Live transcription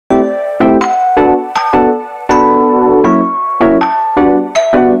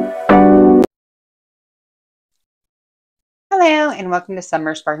and welcome to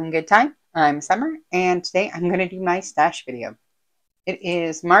Summer Sparkling Good Time. I'm Summer, and today I'm going to do my stash video. It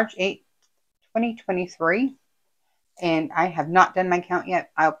is March 8th, 2023, and I have not done my count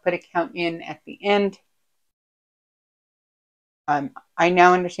yet. I'll put a count in at the end. I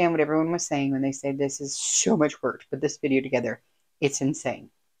now understand what everyone was saying when they said this is so much work to put this video together. It's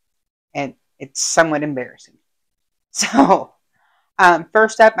insane, and it's somewhat embarrassing. So,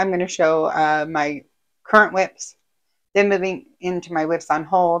 first up, I'm going to show my current whips. Then moving into my whips on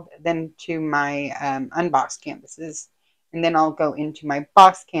hold, then to my unboxed canvases, and then I'll go into my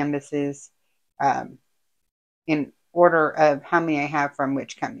box canvases in order of how many I have from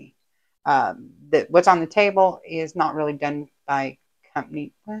which company. What's on the table is not really done by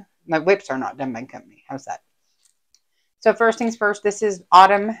company. Well, my whips are not done by company. How's that? So first things first, this is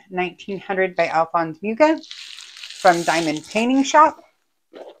Autumn 1900 by Alphonse Muga from Diamond Painting Shop.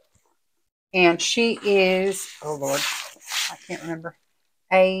 And she is, oh Lord, I can't remember,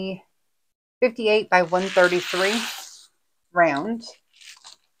 a 58 by 133 round.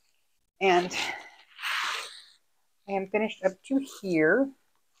 And I am finished up to here.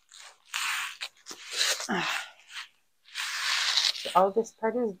 So all this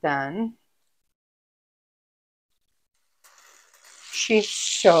part is done. She's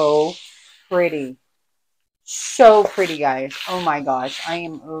so pretty. So pretty, guys. Oh my gosh. I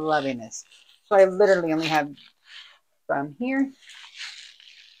am loving this. So I literally only have from here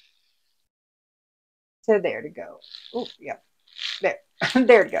to there to go. Oh, yeah. There.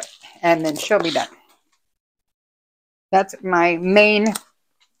 There to go. And then she'll be done. That's my main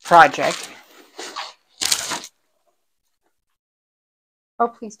project. Oh,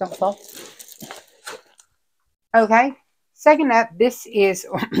 please don't fall. Okay. Second up, this is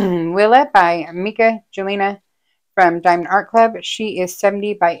Willa by Mika Jelena from Diamond Art Club. She is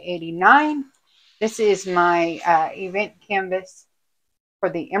 70 by 89. This is my event canvas for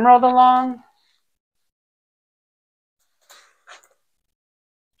the Emerald Along.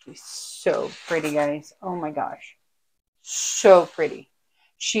 She's so pretty, guys. Oh my gosh. So pretty.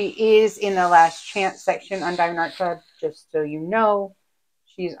 She is in the last chance section on Diamond Art Club, just so you know.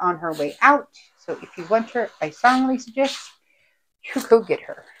 She's on her way out. So if you want her, I strongly suggest you go get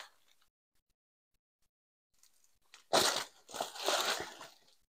her.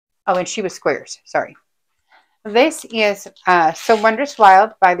 Oh, and she was squares. Sorry. This is So Wondrous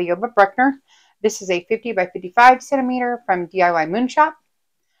Wild by Leoba Bruckner. This is a 50 by 55 centimeter from DIY Moon Shop.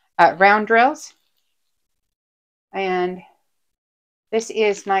 Round drills. And this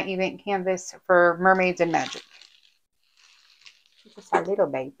is my event canvas for Mermaids and Magic. She's just a little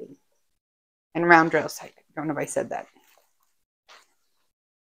baby. And round drills. I don't know if I said that.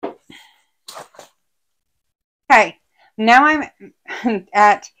 Okay. Now I'm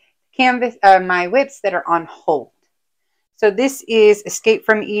at canvas, my whips that are on hold. So this is Escape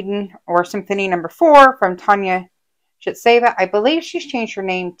from Eden, or Symphony Number 4 from Tanya Shitseva. I believe she's changed her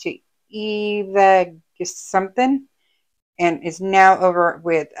name to Eva something and is now over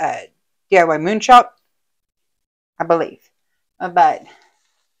with DIY Moon Shop, I believe. But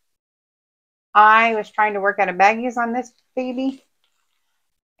I was trying to work out a baggies on this baby,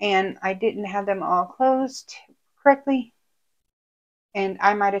 and I didn't have them all closed correctly. And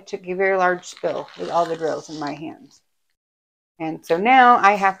I might have took a very large spill with all the drills in my hands. And so now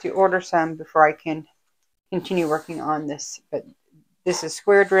I have to order some before I can continue working on this. But this is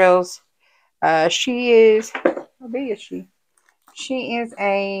square drills. She is, how big is she? She is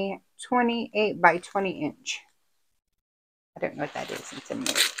a 28 by 20 inch. I don't know what that is in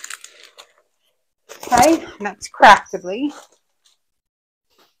centimeters. Okay, that's Craftably.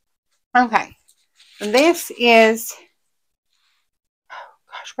 Okay, this is,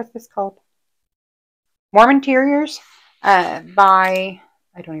 gosh, what's this called? Warm Interiors by,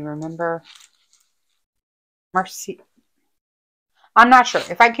 I don't even remember, Marcy. I'm not sure.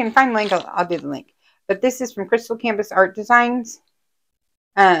 If I can find the link, I'll do the link. But this is from Crystal Canvas Art Designs.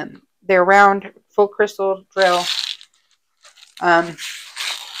 They're round, full crystal drill.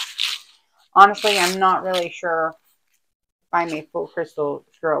 Honestly, I'm not really sure if I'm a full crystal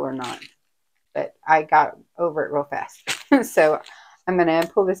drill or not. But I got over it real fast. So I'm going to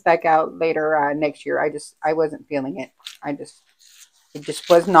pull this back out later next year. I wasn't feeling it. It just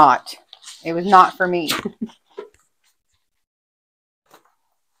was not. It was not for me.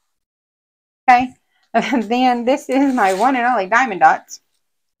 Okay. And then this is my one and only Diamond Dots.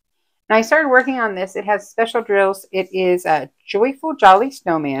 And I started working on this. It has special drills. It is a Joyful Jolly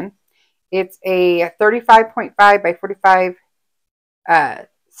Snowman. It's a 35.5 by 45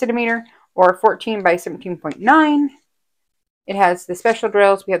 centimeter or 14 by 17.9. It has the special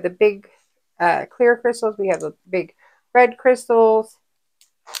drills. We have the big clear crystals. We have the big red crystals.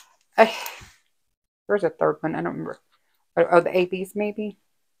 There's a third one. I don't remember. Oh, the ABs maybe.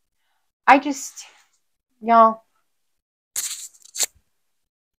 I just, y'all,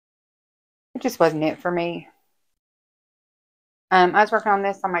 it just wasn't it for me. I was working on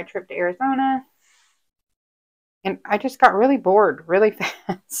this on my trip to Arizona, and I just got really bored really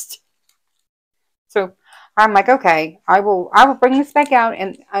fast. So I'm like, okay, I will bring this back out,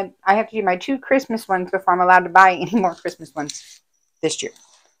 and I have to do my 2 Christmas ones before I'm allowed to buy any more Christmas ones this year.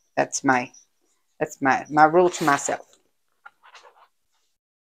 That's my rule to myself.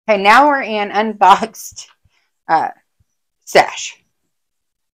 Okay, now we're in unboxed stash.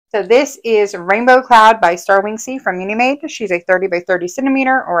 So this is Rainbow Cloud by Starwingsy from Unimade. She's a 30 by 30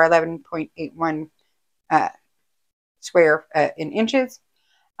 centimeter or 11.81 square in inches.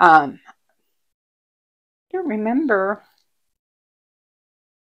 I don't remember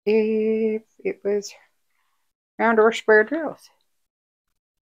if it was round or square drills.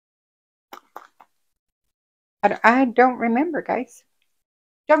 I don't remember, guys.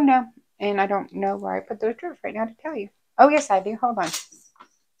 Don't know. And I don't know where I put those drills right now to tell you. Oh, yes, I do. Hold on.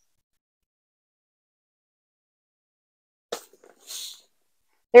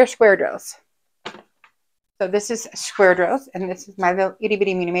 They're square drills. So this is square drills, and this is my little itty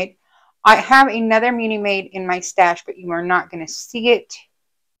bitty Munimade. I have another Munimade in my stash, but you are not going to see it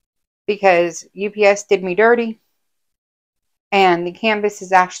because UPS did me dirty. And the canvas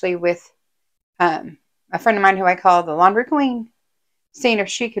is actually with a friend of mine who I call the laundry queen, seeing if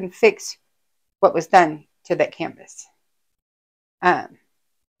she can fix what was done to that canvas. M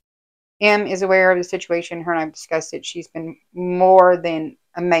is aware of the situation. Her and I have discussed it. She's been more than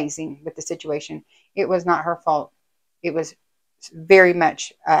amazing with the situation. It was not her fault. It was very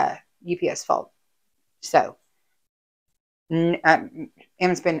much UPS fault. So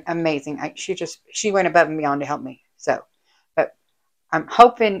M's been amazing. She went above and beyond to help me. So, but I'm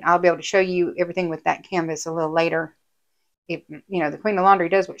hoping I'll be able to show you everything with that canvas a little later. If the Queen of Laundry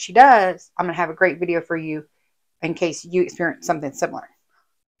does what she does, I'm gonna have a great video for you in case you experience something similar.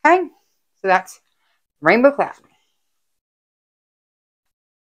 Okay, so that's Rainbow Cloud.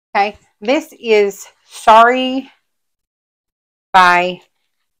 Okay, this is Sorry by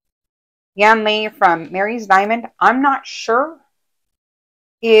Yan Lee from Mary's Diamond. I'm not sure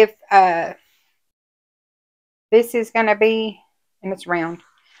if this is going to be, and it's round.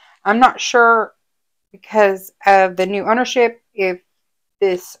 I'm not sure because of the new ownership if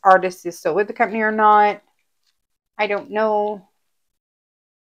this artist is still with the company or not. I don't know.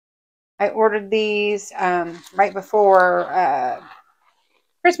 I ordered these right before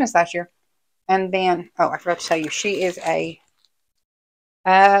Christmas last year. And then, oh, I forgot to tell you, she is a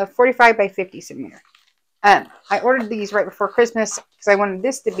 45 by 50 centimeter. I ordered these right before Christmas because I wanted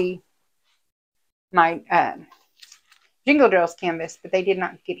this to be my Jingle Drills canvas, but they did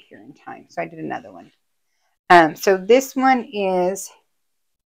not get here in time, so I did another one. So this one is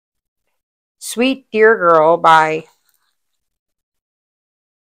Sweet Dear Girl by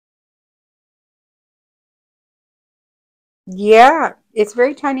it's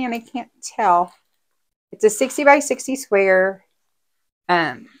very tiny and I can't tell. It's a 60 by 60 square.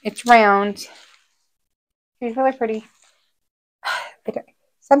 It's round. She's really pretty.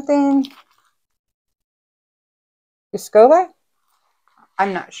 Something Discola?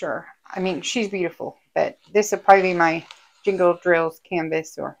 I'm not sure. I mean, she's beautiful, but this will probably be my Jingle Drills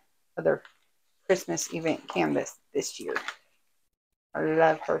canvas or other Christmas event canvas this year. I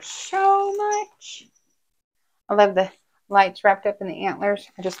love her so much. I love the lights wrapped up in the antlers.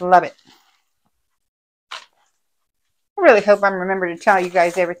 I just love it. I really hope I'm remembering to tell you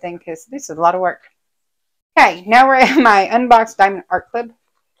guys everything because this is a lot of work. Okay, now we're at my Unboxed Diamond Art Club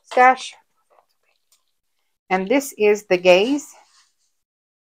stash. And this is The Gaze.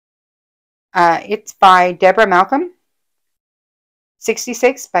 It's by Deborah Malcolm.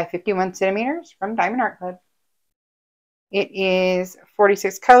 66 by 51 centimeters from Diamond Art Club. It is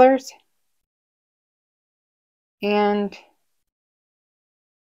 46 colors. And,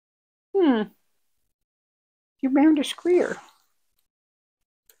 you round or square?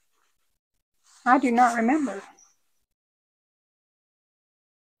 I do not remember.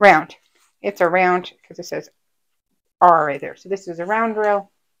 Round. It's a round because it says R right there. So this is a round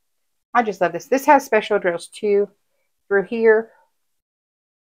drill. I just love this. This has special drills too. Through here.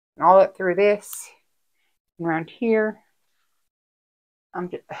 And all up through this. And around here.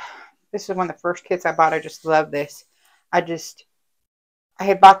 This is one of the first kits I bought. I just love this. I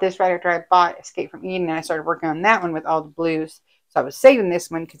had bought this right after I bought Escape from Eden, and I started working on that one with all the blues. So I was saving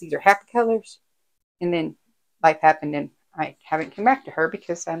this one because these are happy colors. And then life happened, and I haven't come back to her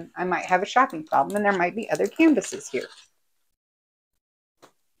because I might have a shopping problem and there might be other canvases here.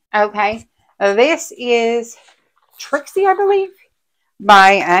 Okay, this is Trixie, I believe,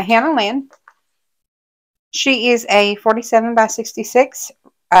 by Hannah Lynn. She is a 47 by 66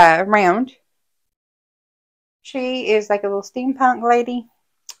 round. She is like a little steampunk lady.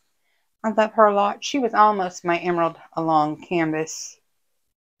 I love her a lot. She was almost my Emerald Along canvas,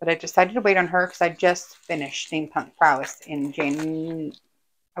 but I decided to wait on her because I just finished Steampunk Prowess in January.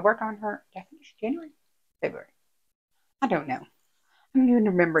 I worked on her, did I finish January? February. I don't know. I don't even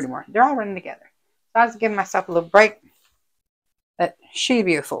remember anymore. They're all running together. So I was giving myself a little break. But she's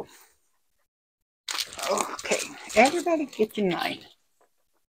beautiful. Okay, everybody get your knife.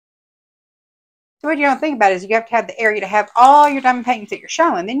 So what you don't think about is you have to have the area to have all your diamond paintings that you're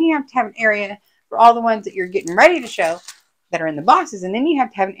showing. Then you have to have an area for all the ones that you're getting ready to show that are in the boxes. And then you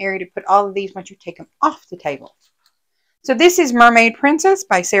have to have an area to put all of these once you take them off the table. So this is Mermaid Princess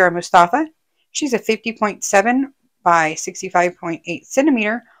by Sarah Mustafa. She's a 50.7 by 65.8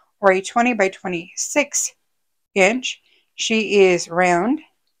 centimeter, or a 20 by 26 inch. She is round.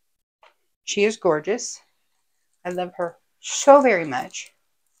 She is gorgeous. I love her so very much.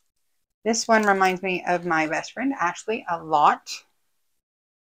 This one reminds me of my best friend Ashley a lot.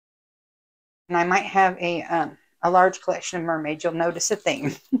 And I might have a large collection of mermaids. You'll notice a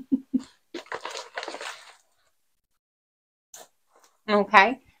theme.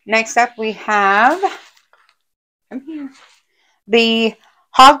 Okay, next up we have the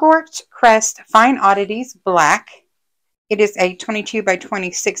Hogwarts Crest Fine Oddities Black. It is a 22 by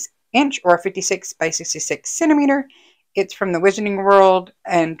 26 inch, or 56 by 66 centimeter. It's from the Wizarding World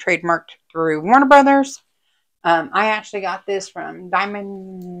and trademarked through Warner Brothers. I actually got this from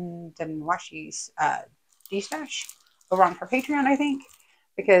Diamond and Washi's D-Stash over on her Patreon, I think,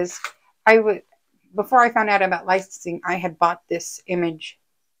 because before I found out about licensing, I had bought this image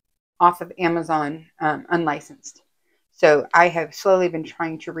off of Amazon unlicensed. So I have slowly been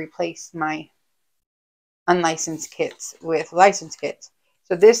trying to replace my unlicensed kits with licensed kits.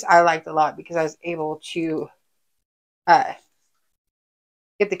 So this I liked a lot because I was able to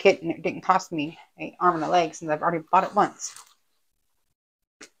get the kit and it didn't cost me an arm and a leg since I've already bought it once.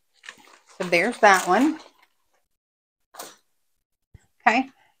 So there's that one. Okay,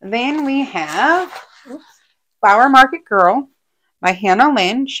 then we have Flower Market Girl by Hannah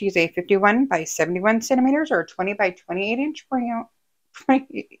Lynn. She's a 51 by 71 centimeters, or 20 by 28 inch round,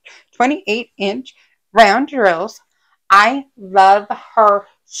 28 inch round drills. I love her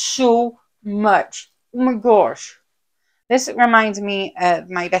so much. Oh my gosh. This reminds me of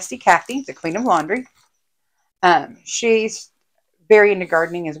my bestie Kathy, the Queen of Laundry. She's very into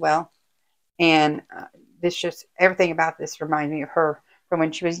gardening as well. And everything about this reminds me of her from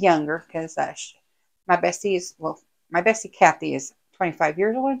when she was younger. Because my bestie Kathy is 25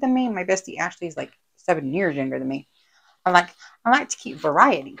 years older than me. My bestie Ashley is like 7 years younger than me. I like to keep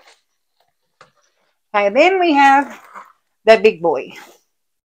variety. Okay, then we have the big boy.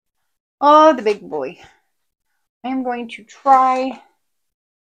 Oh, the big boy. I am going to try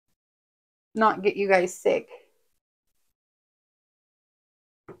not get you guys sick.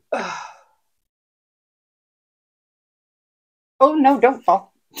 Ugh. Oh, no, don't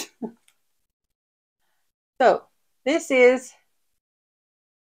fall. So, this is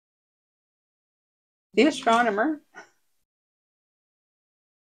the Astronomer.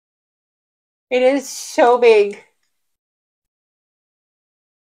 It is so big.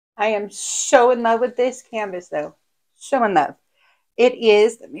 I am so in love with this canvas, though. So in love. It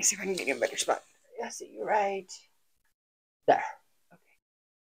is, let me see if I can get you a better spot. I see you right there. Okay.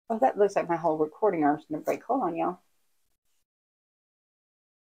 Oh, that looks like my whole recording arm's going to break. Hold on, y'all.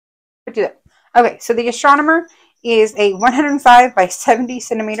 Do that. Okay, so the Astronomer is a 105 by 70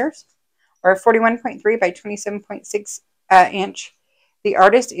 centimeters, or 41.3 by 27.6 inch. The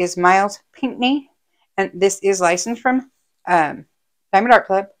artist is Miles Pinkney, and this is licensed from Diamond Art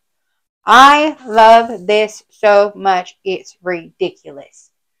Club. I love this so much. It's ridiculous.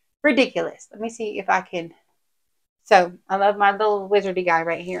 Ridiculous. Let me see if I can. So, I love my little wizardy guy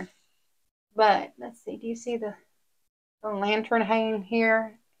right here. But, let's see. Do you see the lantern hanging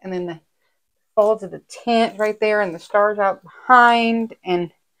here? And then the folds of the tent right there. And the stars out behind.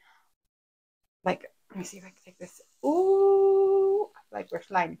 And, like, let me see if I can take this. Ooh. Like we're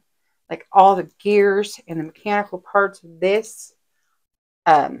sliding. Like, all the gears and the mechanical parts of this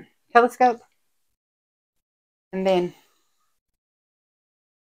telescope. And then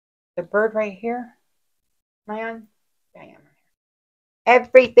the bird right here. Am I on? Yeah, I am.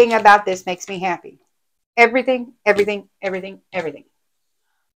 Everything about this makes me happy. Everything, everything, everything, everything.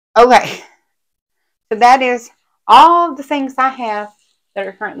 Okay. So that is all the things I have that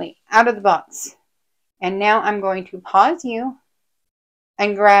are currently out of the box. And now I'm going to pause you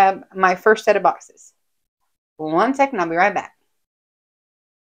and grab my first set of boxes. 1 second, I'll be right back.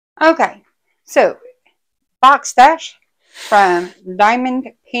 Okay, so box stash from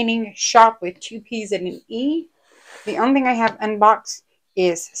Diamond Painting Shop with 2 P's and an E. The only thing I have unboxed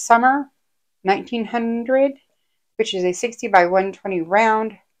is Summer 1900, which is a 60 by 120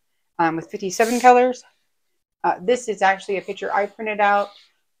 round with 57 colors. This is actually a picture I printed out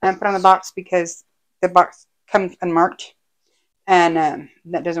and put on the box because the box comes unmarked, and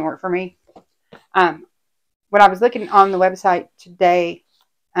that doesn't work for me. When I was looking on the website today,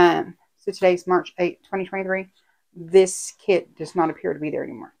 so today's March 8, 2023, this kit does not appear to be there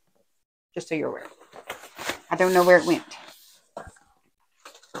anymore. Just so you're aware. I don't know where it went.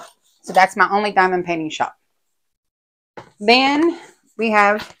 So that's my only Diamond Painting Shop. Then we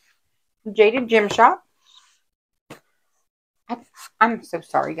have Jaded Gem Shop. I'm so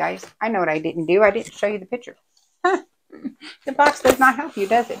sorry, guys. I know what I didn't do. I didn't show you the picture. Huh. The box does not help you,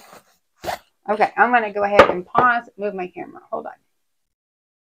 does it? Okay, I'm going to go ahead and pause, move my camera. Hold on.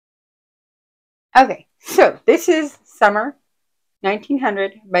 Okay, so this is Summer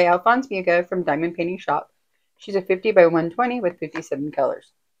 1900 by Alphonse Muga from Diamond Painting Shop. She's a 50 by 120 with 57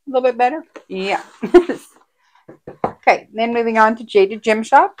 colors. A little bit better? Yeah. Okay, then moving on to Jaded Gem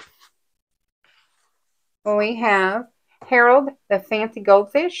Shop. We have Harold the Fancy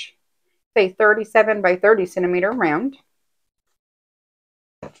Goldfish. It's a 37 by 30 centimeter round.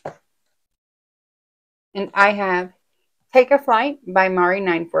 And I have Take a Flight by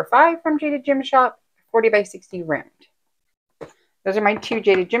Mari945 from Jaded Gem Shop, 40 by 60 round. Those are my 2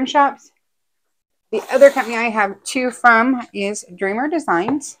 Jaded Gem Shops. The other company I have 2 from is Dreamer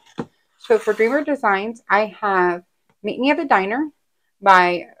Designs. So for Dreamer Designs, I have Meet Me at the Diner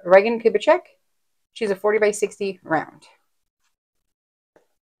by Regan Kubicek. She's a 40 by 60 round.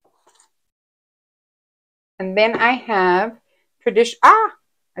 And then I have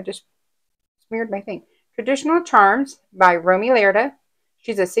I just smeared my thing. Traditional Charms by Romy Lerda.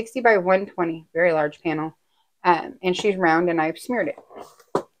 She's a 60 by 120, very large panel. And she's round, and I've smeared it.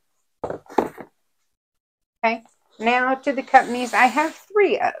 Okay, now to the companies I have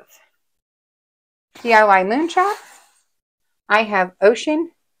 3 of. DIY Moonshot. I have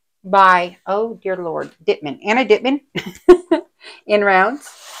Ocean by, oh dear Lord, Dittman. Anna Dittman in rounds.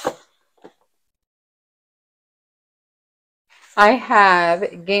 I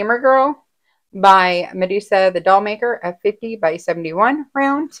have Gamer Girl by Medusa the Doll Maker, a 50 by 71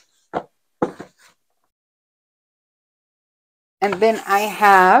 round. And then I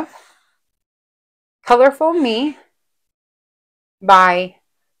have Colorful Me by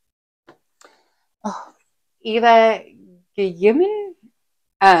Eva Guillumin.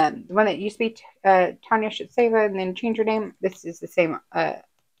 The one that used to be Tanya Shutseva and then changed her name. This is the same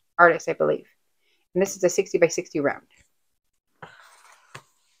artist, I believe. And this is a 60 by 60 round.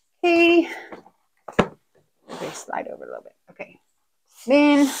 Okay. Okay, slide over a little bit. Okay.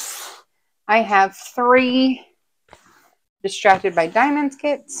 Then I have 3 Distracted by Diamonds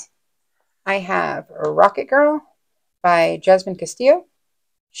kits. I have Rocket Girl by Jasmine Castillo.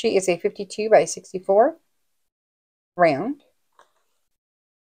 She is a 52 by 64 round.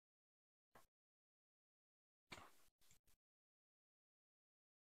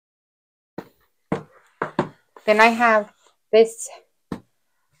 Then I have this,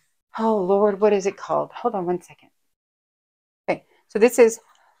 oh Lord, what is it called? Hold on 1 second. Okay, so this is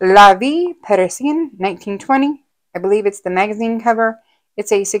La Vie Parisienne 1920. I believe it's the magazine cover.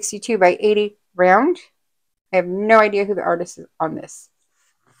 It's a 62 by 80 round. I have no idea who the artist is on this.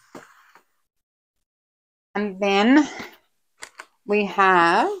 And then we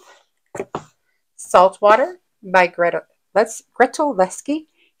have Saltwater by Gretel Lesky.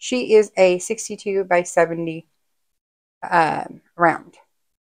 She is a 62 by 70 round.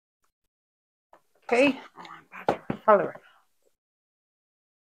 Okay.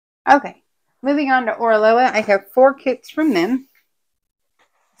 Okay. Moving on to Orloa. I have 4 kits from them.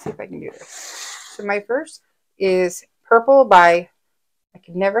 Let's see if I can do this. So my first is Purple by, I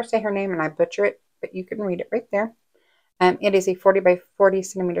can never say her name and I butcher it, but you can read it right there. It is a 40 by 40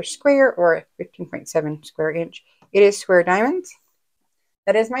 centimeter square or 15.7 square inch. It is square diamonds.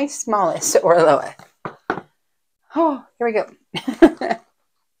 That is my smallest Orloa. Oh, here we go.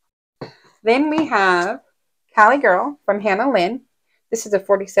 Then we have Cali Girl from Hannah Lynn. This is a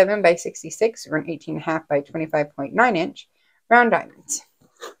 47 by 66 or an 18.5 by 25.9 inch round diamonds.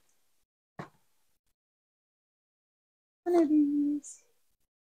 One of these.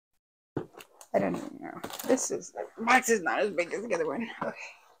 I don't even know. This is, the box is not as big as the other one. Okay.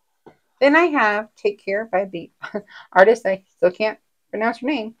 Then I have Take Care by the artist. I still can't pronounce her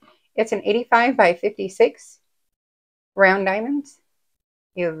name. It's an 85 by 56 round diamonds.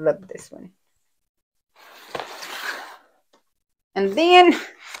 You'll love this one. And then,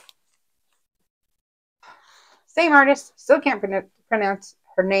 same artist, still can't pronounce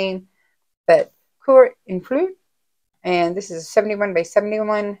her name, but Court and Flute. And this is a 71 by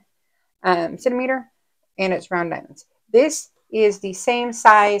 71 centimeter, and it's round diamonds. This is the same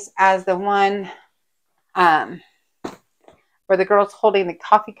size as the one where the girl's holding the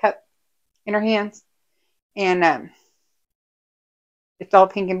coffee cup in her hands. And it's all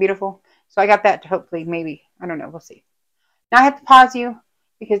pink and beautiful. So I got that to hopefully, maybe, I don't know, we'll see. Now I have to pause you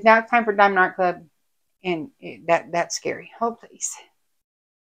because now it's time for Diamond Art Club, and that's scary. Hold please.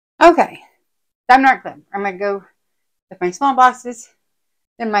 Okay, Diamond Art Club. I'm going to go with my small boxes,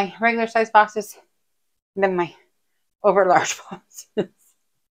 then my regular size boxes, and then my over large boxes.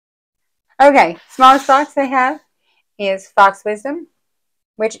 Okay, smallest box I have is Fox Wisdom,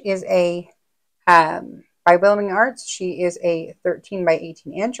 which is a by Wilming Arts. She is a 13 by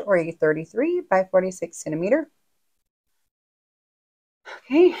 18 inch or a 33 by 46 centimeter.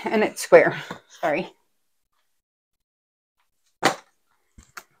 Okay, and it's square. Sorry.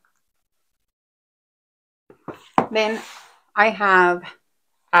 Then I have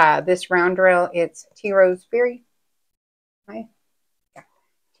this round drill. It's Tea Rose Fairy. Right? Yeah.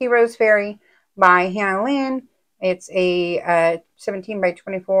 Tea Rose Fairy by Hannah Lynn. It's a 17 by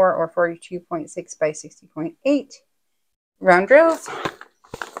 24 or 42.6 by 60.8 round drills.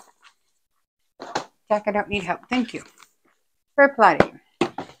 Jack, I don't need help. Thank you for plotting.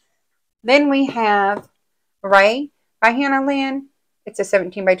 Then we have Ray by Hannah Lynn. It's a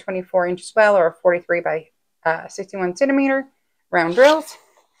 17 by 24 inch swell or 43 by 61 centimeter round drills.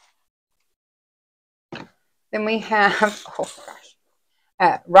 Then we have, oh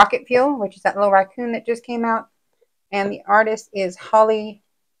gosh, Rocket Fuel, which is that little raccoon that just came out. And the artist is Holly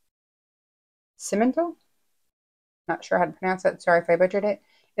Cimento. Not sure how to pronounce that. Sorry if I butchered it.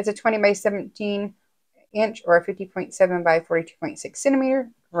 It's a 20 by 17 inch or 50.7 by 42.6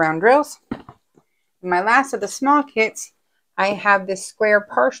 centimeter round drills. And my last of the small kits, I have this square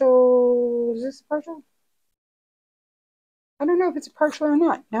partial. Is this a partial? I don't know if it's a partial or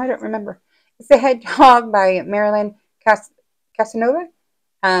not. No, I don't remember. It's the Hedgehog by Marilyn Casanova.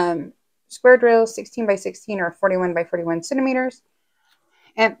 Square drills, 16 by 16 or 41 by 41 centimeters.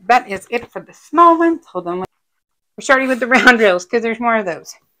 And that is it for the small ones. Hold on. We're starting with the round drills because there's more of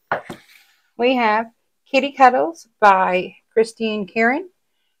those. We have Kitty Cuddles by Christine Karen.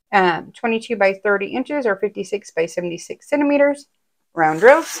 22 by 30 inches or 56 by 76 centimeters. Round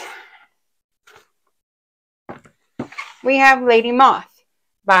drills. We have Lady Moth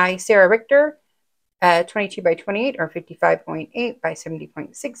by Sarah Richter. 22 by 28 or 55.8 by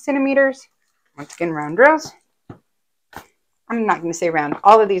 70.6 centimeters. Once again, round drills. I'm not going to say round.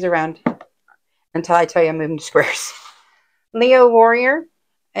 All of these are round until I tell you I'm moving to squares. Leo Warrior.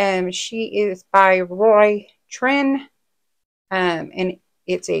 She is by Roy Trin. And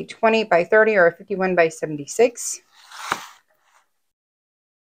it's a 20 by 30 or a 51 by 76.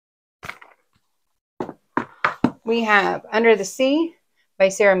 We have Under the Sea by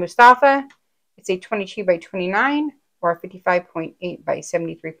Sarah Mustafa. It's a 22 by 29 or 55.8 by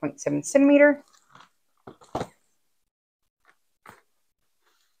 73.7 centimeter.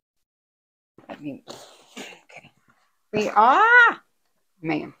 Okay.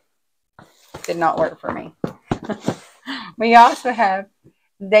 Man, did not work for me. We also have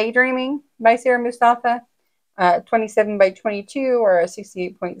Daydreaming by Sarah Mustafa. 27 by 22 or a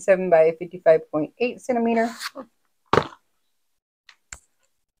 68.7 by 55.8 centimeter.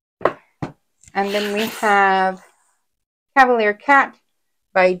 And then we have Cavalier Cat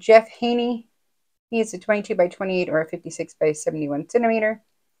by Jeff Haney. He's a 22 by 28 or a 56 by 71 centimeter.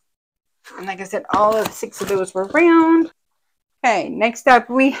 And like I said, all of 6 of those were round. Okay, next up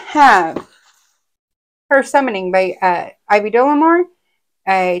we have Her Summoning by Ivy Dollamore.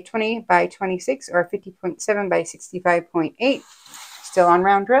 A 20 by 26 or 50.7 by 65.8. Still on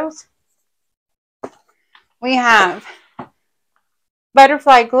round drills. We have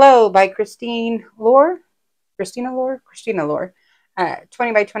Butterfly Glow by Christina Lore. 20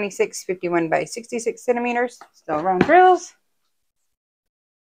 by 26, 51 by 66 centimeters. Still round drills.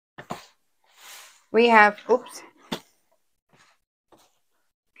 We have, oops.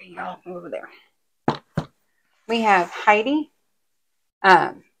 Okay, y'all, over there. We have Heidi.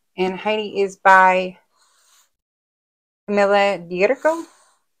 And Heidi is by Camilla Dierco.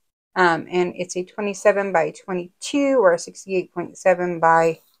 And it's a 27 by 22 or a 68.7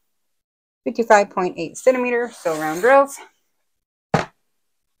 by 55.8 centimeters. So round drills.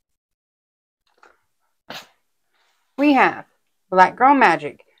 We have Black Girl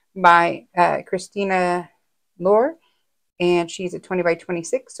Magic by Christina Lore, and she's a 20 by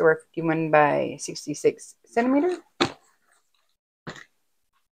 26 or 51 by 66 centimeter.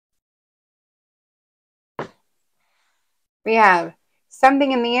 We have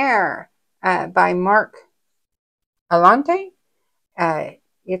Something in the Air by Mark Alante.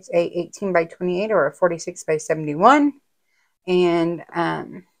 It's a 18 by 28 or a 46 by 71, and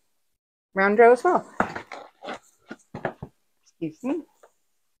round row as well. Excuse me.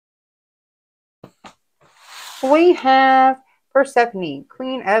 We have Persephone,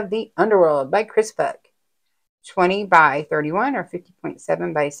 Queen of the Underworld by Chris Buck. 20 by 31 or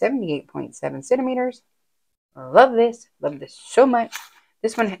 50.7 by 78.7 centimeters. Love this. Love this so much.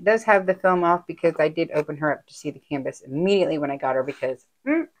 This one does have the film off because I did open her up to see the canvas immediately when I got her because,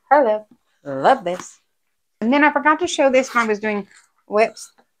 hello. Love this. And then I forgot to show this when I was doing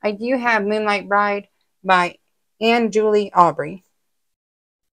whips. I do have Moonlight Bride by Anne Julie Aubrey.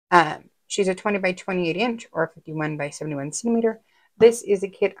 She's a 20 by 28 inch or 51 by 71 centimeter. This is a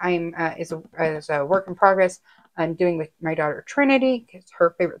kit is a work in progress. I'm doing with my daughter Trinity because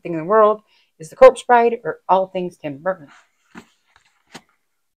her favorite thing in the world is the Corpse Bride or all things Tim Burton.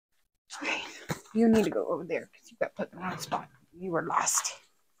 Okay, you need to go over there because you got put in the wrong spot. You were lost.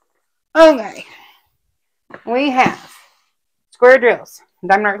 Okay, we have Square Drills,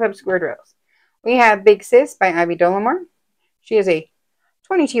 Diamond Art Club Square Drills. We have Big Sis by Ivy Dollamore. She is a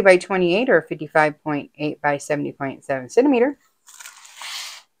 22 by 28 or 55.8 by 70.7 centimeter.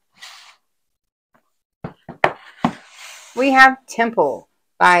 We have Temple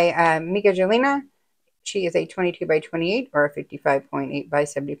by Mika Jelena. She is a 22 by 28 or a 55.8 by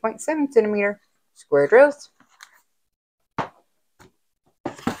 70.7 centimeter. Square drills.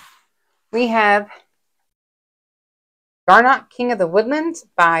 We have Garnot, King of the Woodlands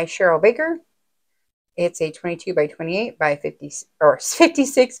by Cheryl Baker. It's a 22 by 28 by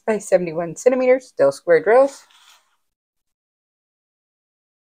 56 by 71 centimeters. Still square drills.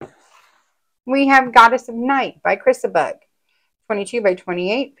 We have Goddess of Night by Krista Bug. 22 by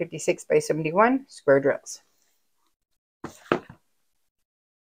 28, 56 by 71, square drills. And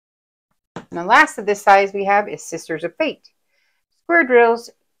the last of this size we have is Sisters of Fate. Square drills,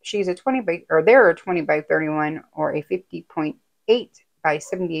 she's a 20 by, or they're a 20 by 31 or a 50.8 by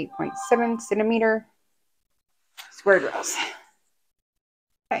 78.7 centimeter square drills.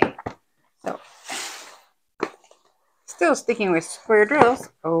 Okay, so still sticking with square drills.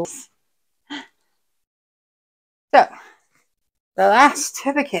 Oh. So, the last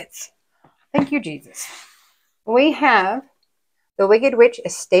of the kits. Thank you, Jesus. We have The Wicked Witch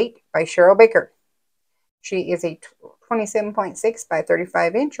Estate by Cheryl Baker. She is a 27.6 by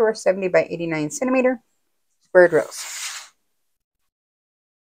 35 inch or 70 by 89 centimeter square drills.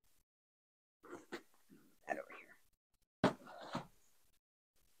 That over here.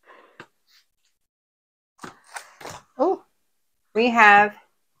 Oh, we have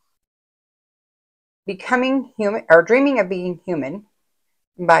Becoming Human or Dreaming of Being Human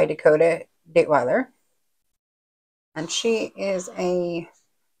by Dakota Ditweiler. And she is a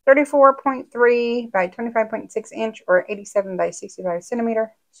 34.3 by 25.6 inch or 87 by 65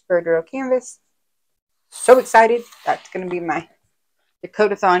 centimeter square drill canvas. So excited. That's going to be my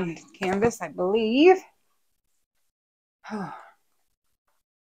Dakota-thon canvas, I believe.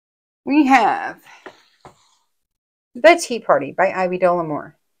 We have The Tea Party by Ivy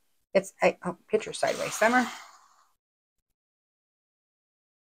Dollamore. It's a picture sideways, Summer.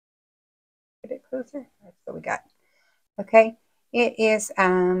 Get it closer. That's what we got. Okay, it is a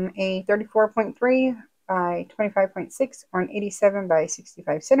 34.3 by 25.6 or an 87 by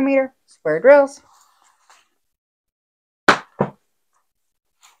 65 centimeter square drills.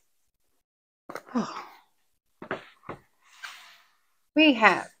 We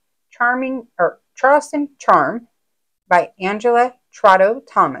have Charleston Charm by Angela Trotto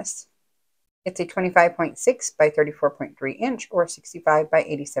Thomas. It's a 25.6 by 34.3 inch or 65 by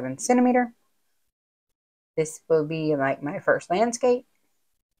 87 centimeter. This will be like my first landscape.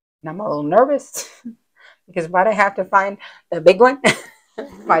 And I'm a little nervous because why'd I have to find the big one?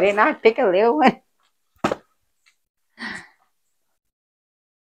 Why didn't I pick a little one?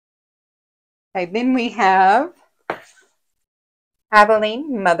 Okay, then we have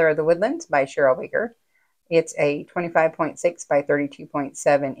Aveline, Mother of the Woodlands by Cheryl Baker. It's a 25.6 by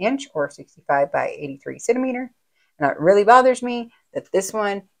 32.7 inch or 65 by 83 centimeter. And it really bothers me that this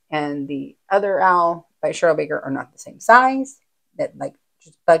one and the other owl by Cheryl Baker are not the same size. That like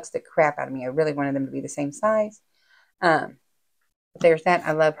just bugs the crap out of me. I really wanted them to be the same size. But there's that.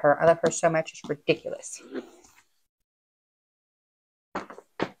 I love her. I love her so much. It's ridiculous.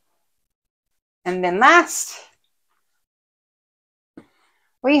 And then last,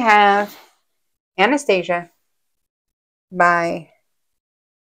 we have Anastasia by,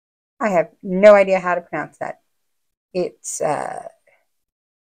 I have no idea how to pronounce that. It's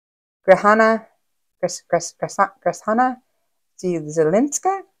Grahana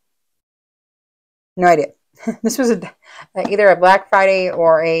Zelinska? No idea. This was either a Black Friday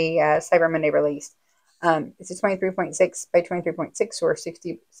or a Cyber Monday release. It's a 23.6 by 23.6 or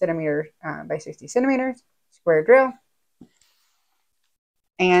 60 centimeters by 60 centimeters square drill.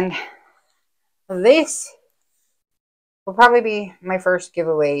 And this will probably be my first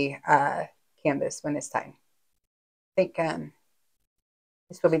giveaway canvas when it's time. I think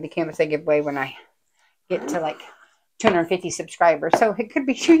this will be the canvas I give away when I get to like 250 subscribers. So it could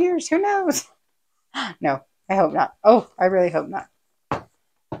be 2 years. Who knows? No, I hope not. Oh, I really hope not.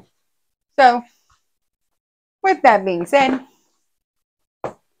 So, with that being said,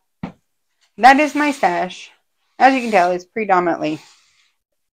 that is my stash. As you can tell, it's predominantly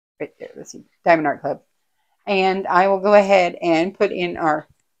right there. Let's see, Diamond Art Club. And I will go ahead and put in our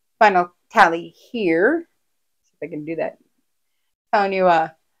final tally here. See if I can do that. Telling you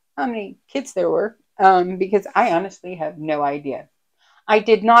how many kits there were, because I honestly have no idea. I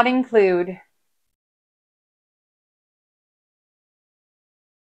did not include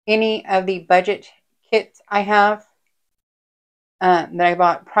any of the budget kits I have that I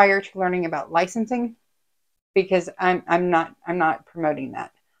bought prior to learning about licensing, because I'm not promoting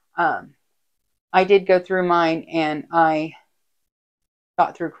that. I did go through mine, and I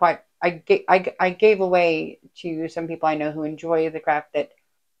got through quite. I gave away to some people I know who enjoy the craft that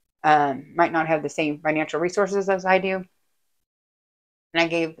might not have the same financial resources as I do, and I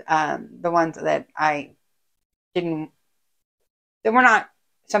gave the ones that I didn't, that were not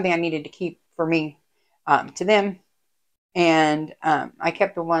something I needed to keep for me, to them, and I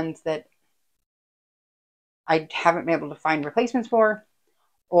kept the ones that I haven't been able to find replacements for,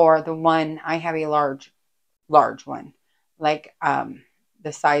 or the one I have a large one, like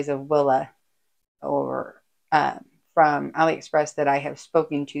the size of Willa, or from AliExpress, that I have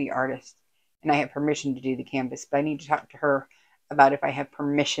spoken to the artist and I have permission to do the canvas, but I need to talk to her about if I have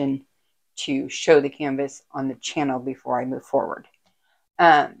permission to show the canvas on the channel before I move forward.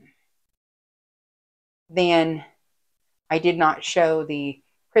 Then I did not show the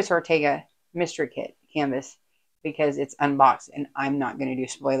Chris Ortega Mystery Kit canvas because it's unboxed, and I'm not going to do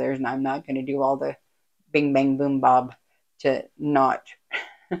spoilers, and I'm not going to do all the bing bang boom bob to not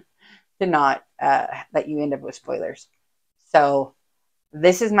let you end up with spoilers. So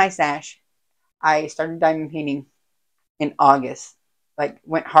this is my stash. I started diamond painting in August, like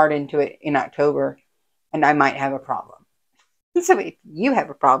went hard into it in October, and I might have a problem. So if you have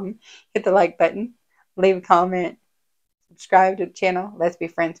a problem, hit the like button, leave a comment, subscribe to the channel. Let's be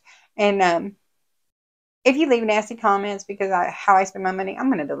friends. And if you leave nasty comments because how I spend my money, I'm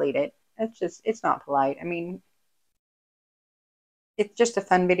going to delete it. It's not polite. I mean, it's just a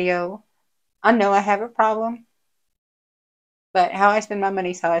fun video. I know I have a problem, but how I spend my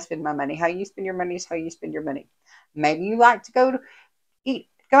money is how I spend my money. How you spend your money is how you spend your money. Maybe you like to go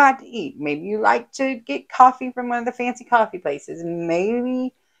out to eat. Maybe you like to get coffee from one of the fancy coffee places.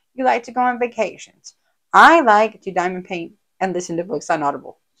 Maybe you like to go on vacations. I like to diamond paint and listen to books on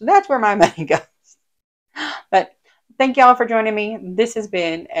Audible. So that's where my money goes. But thank y'all for joining me. This has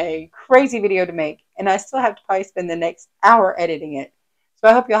been a crazy video to make, and I still have to probably spend the next hour editing it. So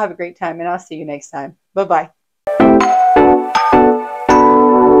I hope y'all have a great time, and I'll see you next time. Bye-bye.